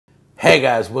Hey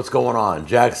guys, what's going on?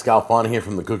 Jack Scalfon here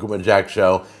from the Cookware with Jack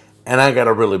Show, and I got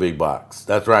a really big box.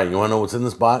 That's right, you wanna know what's in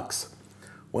this box?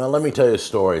 Well, let me tell you a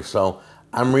story. So,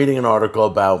 I'm reading an article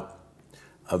about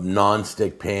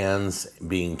non-stick pans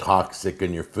being toxic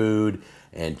in your food,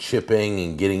 and chipping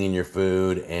and getting in your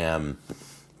food, and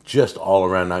just all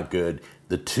around not good.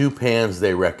 The two pans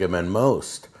they recommend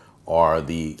most are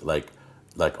the like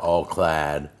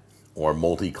all-clad or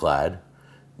multi-clad,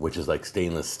 which is like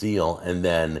stainless steel, and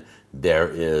then there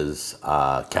is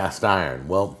cast iron.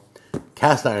 Well,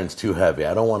 cast iron's too heavy.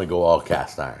 I don't want to go all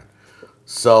cast iron.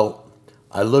 So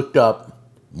I looked up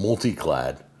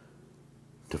multi-clad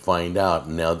to find out.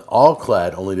 Now, all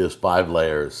clad only does 5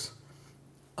 layers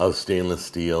of stainless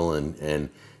steel and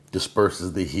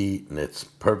disperses the heat, and it's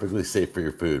perfectly safe for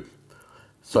your food.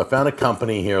 So I found a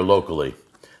company here locally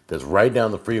that's right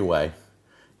down the freeway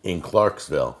in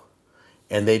Clarksville,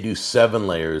 and they do 7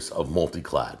 layers of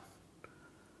multi-clad.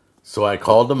 So I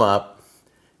called them up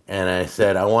and I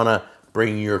said, I want to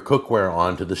bring your cookware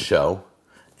onto the show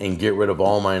and get rid of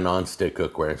all my non-stick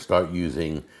cookware and start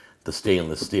using the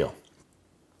stainless steel.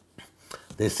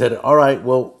 They said, all right,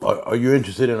 well, are you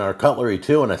interested in our cutlery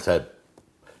too? And I said,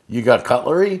 you got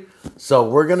cutlery? So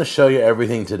we're going to show you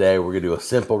everything today. We're going to do a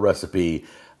simple recipe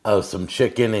of some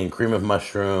chicken and cream of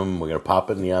mushroom. We're going to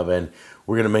pop it in the oven.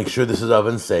 We're going to make sure this is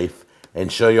oven safe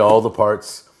and show you all the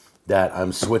parts that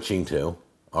I'm switching to.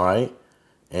 All right,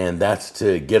 and that's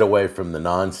to get away from the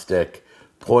non-stick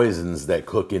poisons that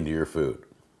cook into your food.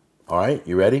 All right,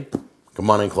 you ready? Come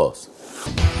on in close.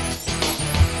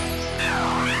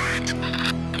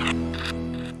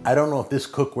 I don't know if this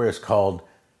cookware is called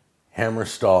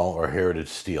Hammerstall or Heritage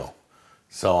Steel,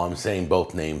 so I'm saying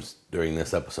both names during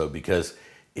this episode because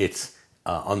it's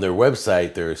on their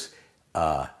website. There's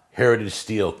Heritage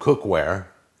Steel cookware,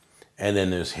 and then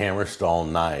there's Hammerstall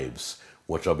knives,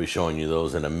 which I'll be showing you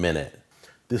those in a minute.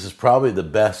 This is probably the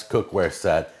best cookware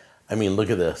set. I mean, look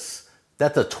at this.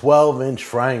 That's a 12-inch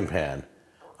frying pan.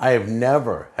 I have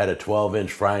never had a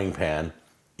 12-inch frying pan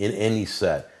in any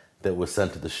set that was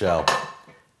sent to the show.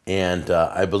 And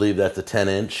I believe that's a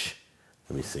 10-inch.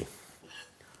 Let me see.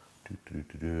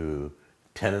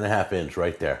 10.5-inch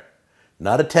right there.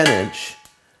 Not a 10-inch.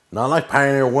 Not like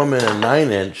Pioneer Woman, a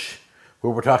 9-inch,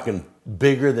 where we're talking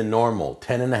bigger than normal.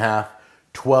 10.5.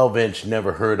 12-inch,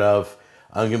 never heard of.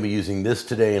 I'm going to be using this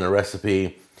today in a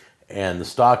recipe. And the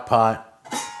stock pot,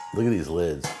 look at these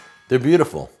lids. They're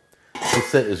beautiful. This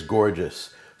set is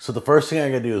gorgeous. So the first thing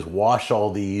I'm going to do is wash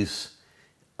all these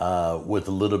with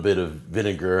a little bit of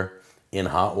vinegar in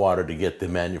hot water to get the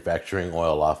manufacturing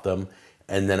oil off them.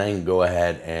 And then I can go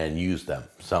ahead and use them.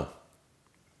 So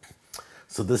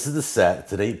this is the set.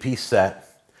 It's an 8-piece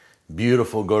set.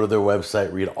 Beautiful. Go to their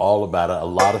website, read all about it. A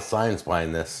lot of science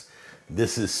behind this.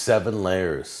 This is 7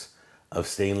 layers of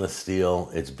stainless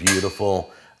steel. It's beautiful.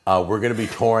 We're going to be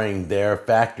touring their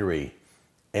factory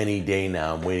any day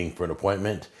now. I'm waiting for an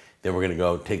appointment. Then we're going to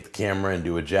go take the camera and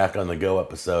do a Jack on the Go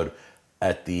episode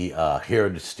at the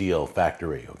Heritage Steel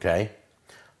factory, okay?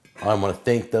 I want to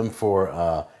thank them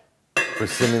for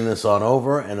sending this on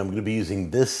over, and I'm going to be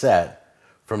using this set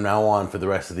from now on for the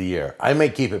rest of the year. I may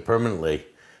keep it permanently.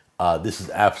 This is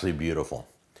absolutely beautiful.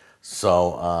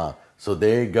 So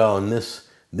there you go, and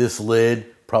this lid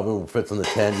probably fits on the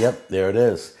 10. Yep, there it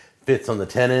is. Fits on the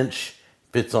 10-inch,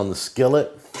 fits on the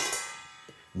skillet.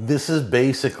 This is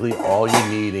basically all you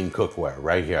need in cookware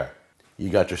right here.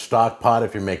 You got your stock pot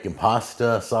if you're making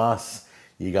pasta sauce.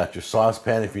 You got your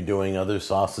saucepan if you're doing other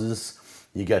sauces.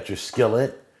 You got your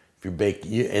skillet if you're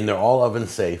baking, and they're all oven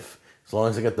safe as long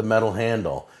as they got the metal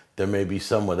handle. There may be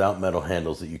some without metal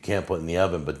handles that you can't put in the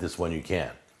oven, but this one you can,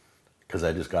 because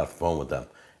I just got off the phone with them.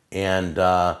 And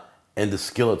the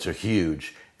skillets are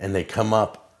huge, and they come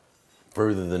up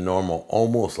further than normal,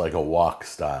 almost like a wok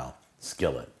style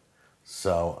skillet.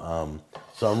 So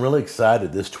I'm really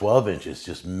excited. This 12-inch is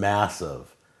just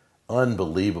massive,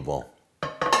 unbelievable.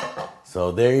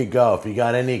 So there you go. If you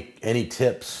got any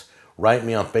tips, write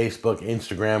me on Facebook,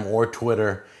 Instagram, or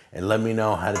Twitter, and let me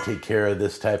know how to take care of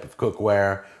this type of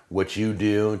cookware, what you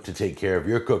do to take care of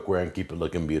your cookware and keep it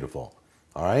looking beautiful.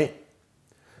 All right?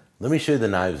 Let me show you the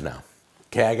knives now.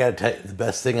 Okay, I gotta tell you, the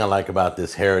best thing I like about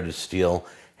this Heritage Steel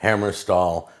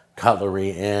Hammerstall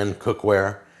cutlery and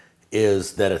cookware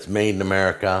is that it's made in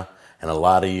America, and a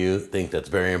lot of you think that's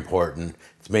very important.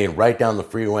 It's made right down the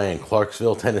freeway in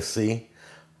Clarksville, Tennessee.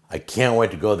 I can't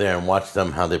wait to go there and watch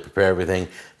them, how they prepare everything.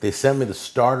 They sent me the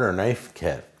starter knife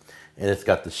kit, and it's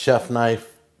got the chef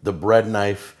knife, the bread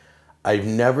knife. I've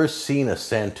never seen a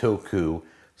santoku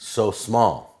so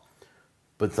small,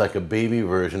 but it's like a baby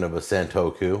version of a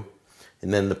santoku.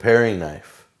 And then the paring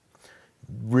knife.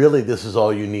 Really, this is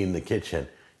all you need in the kitchen.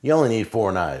 You only need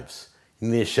 4 knives. You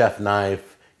need a chef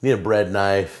knife, you need a bread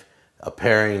knife, a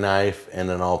paring knife, and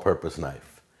an all-purpose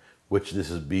knife, which this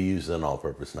is be used as an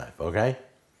all-purpose knife, okay?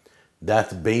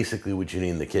 That's basically what you need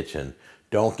in the kitchen.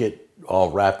 Don't get all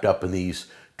wrapped up in these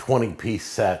 20-piece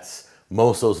sets.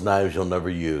 Most of those knives you'll never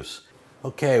use.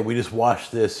 Okay, we just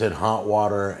washed this in hot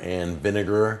water and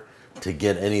vinegar to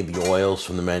get any of the oils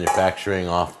from the manufacturing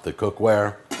off the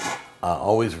cookware.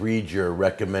 Always read your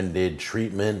recommended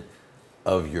treatment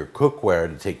of your cookware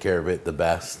to take care of it the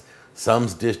best.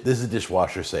 This is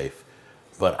dishwasher safe,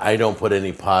 but I don't put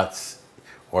any pots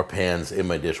or pans in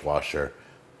my dishwasher.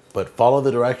 But follow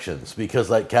the directions, because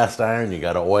like cast iron, you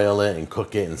got to oil it and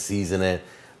cook it and season it,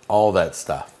 all that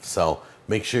stuff. So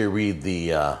make sure you read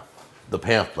the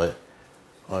pamphlet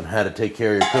on how to take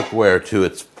care of your cookware to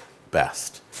its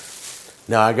best.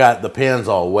 Now I got the pans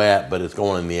all wet, but it's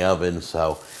going in the oven,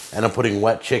 so, and I'm putting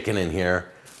wet chicken in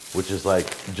here, which is like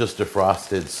just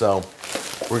defrosted. So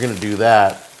we're gonna do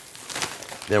that.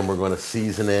 Then we're gonna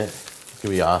season it. It's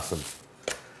gonna be awesome.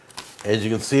 As you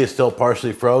can see, it's still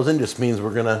partially frozen. Just means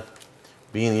we're gonna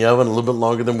be in the oven a little bit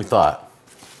longer than we thought.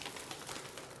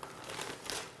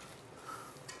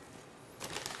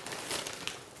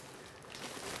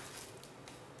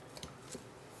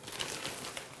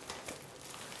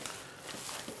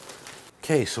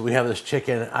 Okay, so we have this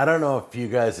chicken. I don't know if you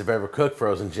guys have ever cooked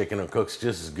frozen chicken. It cooks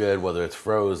just as good, whether it's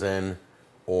frozen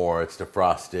or it's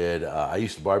defrosted. I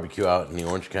used to barbecue out in the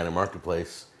Orange County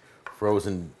Marketplace.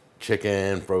 Frozen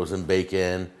chicken, frozen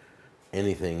bacon,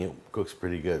 anything. It cooks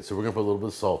pretty good. So we're gonna put a little bit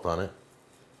of salt on it.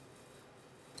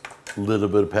 A little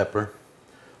bit of pepper.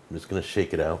 I'm just gonna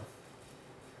shake it out.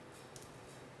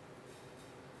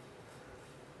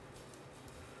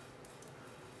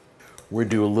 We're gonna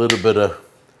do a little bit of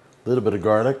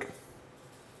garlic.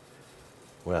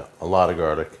 Well, a lot of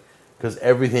garlic, because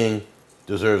everything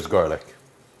deserves garlic.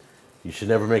 You should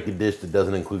never make a dish that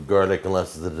doesn't include garlic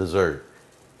unless it's a dessert.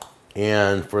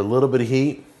 And for a little bit of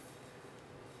heat,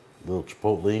 a little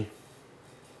chipotle.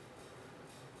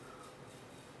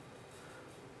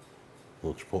 A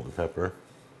little chipotle pepper.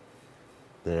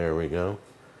 There we go.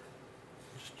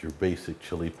 Just your basic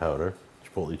chili powder,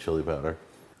 chipotle chili powder.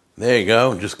 There you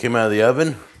go, just came out of the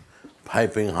oven.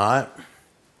 Piping hot.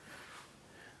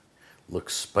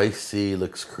 Looks spicy,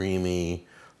 looks creamy,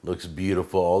 looks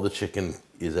beautiful. All the chicken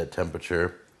is at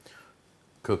temperature.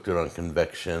 Cooked it on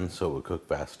convection so it would cook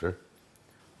faster.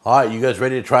 All right, you guys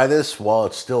ready to try this? While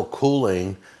it's still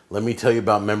cooling, let me tell you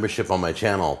about membership on my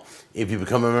channel. If you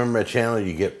become a member of my channel,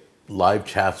 you get live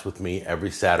chats with me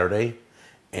every Saturday.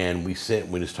 And we sit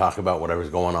and we just talk about whatever's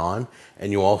going on.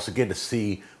 And you also get to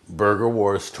see Burger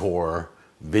Wars Tour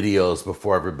videos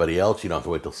before everybody else. You don't have to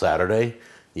wait till Saturday.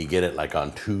 You get it like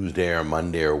on Tuesday or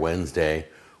Monday or Wednesday,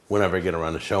 whenever I get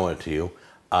around to showing it to you.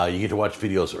 You get to watch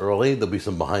videos early. There'll be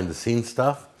some behind the scenes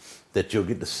stuff that you'll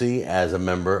get to see as a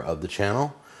member of the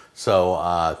channel.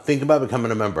 So think about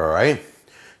becoming a member, all right?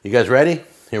 You guys ready?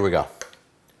 Here we go.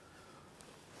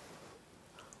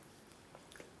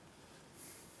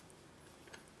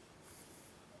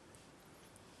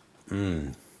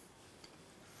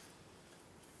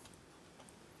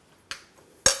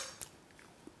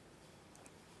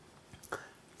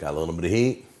 Got a little bit of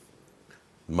heat,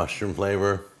 mushroom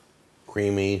flavor,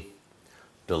 creamy,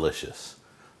 delicious.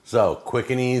 So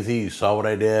quick and easy. You saw what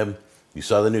I did. You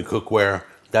saw the new cookware.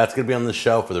 That's going to be on the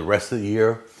show for the rest of the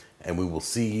year. And we will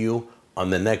see you on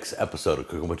the next episode of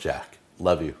Cooking with Jack.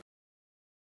 Love you.